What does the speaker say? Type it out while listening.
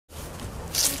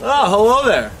Oh, hello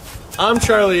there. I'm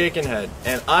Charlie Aikenhead,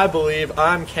 and I believe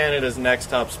I'm Canada's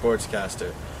next top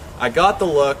sportscaster. I got the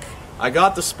look, I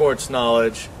got the sports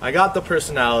knowledge, I got the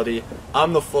personality,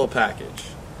 I'm the full package.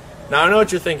 Now I know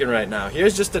what you're thinking right now.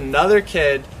 Here's just another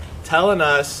kid telling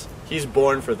us he's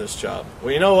born for this job.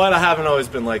 Well, you know what? I haven't always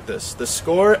been like this. The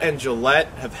Score and Gillette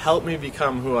have helped me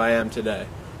become who I am today.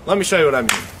 Let me show you what I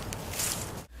mean.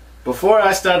 Before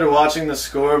I started watching The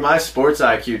Score, my sports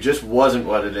IQ just wasn't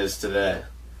what it is today.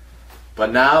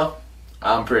 But now,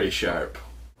 I'm pretty sharp.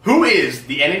 Who is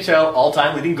the NHL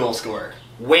all-time leading goal scorer?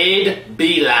 Wade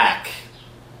Belak.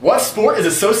 What sport is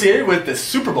associated with the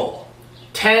Super Bowl?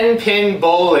 10-pin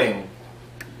bowling.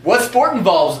 What sport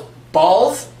involves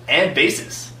balls and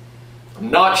bases? I'm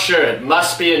not sure. It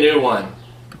must be a new one.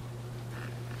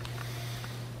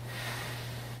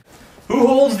 Who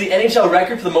holds the NHL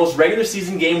record for the most regular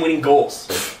season game-winning goals?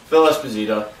 Phil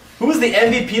Esposito. Who is the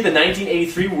MVP of the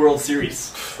 1983 World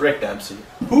Series? Rick Dempsey.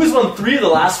 Who has won 3 of the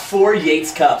last 4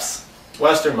 Yates Cups?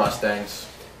 Western Mustangs.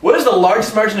 What is the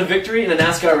largest margin of victory in a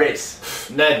NASCAR race?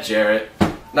 Ned Jarrett.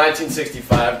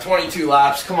 1965, 22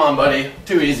 laps. Come on, buddy.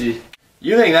 Too easy.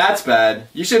 You think that's bad?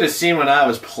 You should have seen when I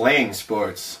was playing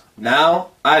sports.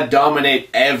 Now, I dominate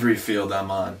every field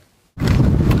I'm on.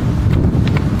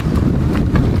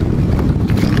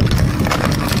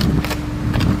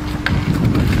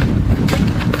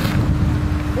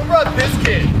 Who brought this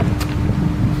kid?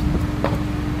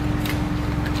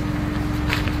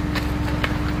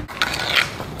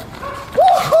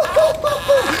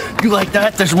 You like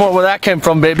that? There's more where that came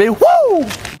from, baby. Woo!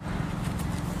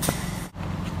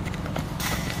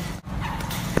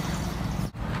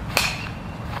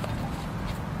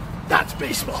 That's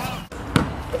baseball.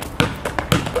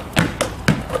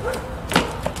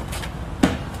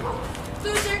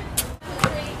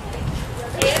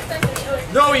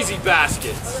 No easy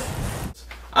baskets.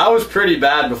 I was pretty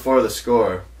bad before The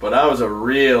Score, but I was a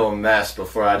real mess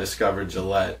before I discovered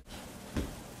Gillette.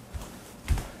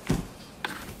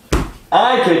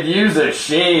 I could use a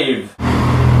shave.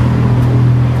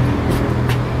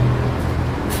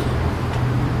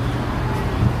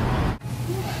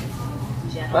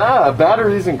 Ah,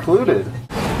 batteries included.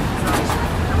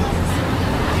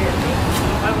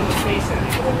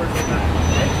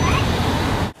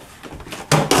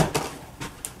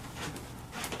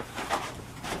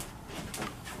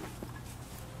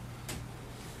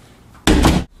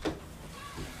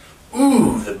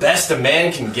 Ooh, the best a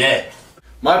man can get.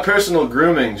 My personal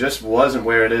grooming just wasn't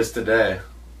where it is today.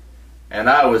 And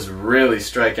I was really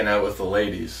striking out with the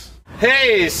ladies.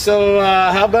 Hey, so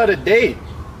how about a date?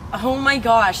 Oh my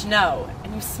gosh, no.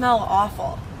 And you smell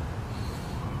awful.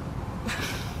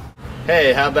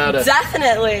 Hey, how about a...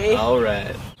 Definitely.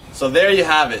 Alright. So there you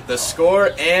have it, The Score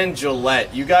and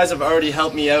Gillette. You guys have already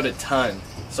helped me out a ton.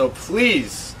 So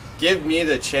please, give me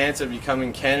the chance of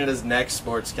becoming Canada's next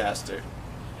sportscaster.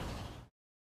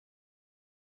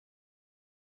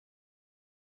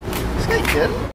 This guy kidding?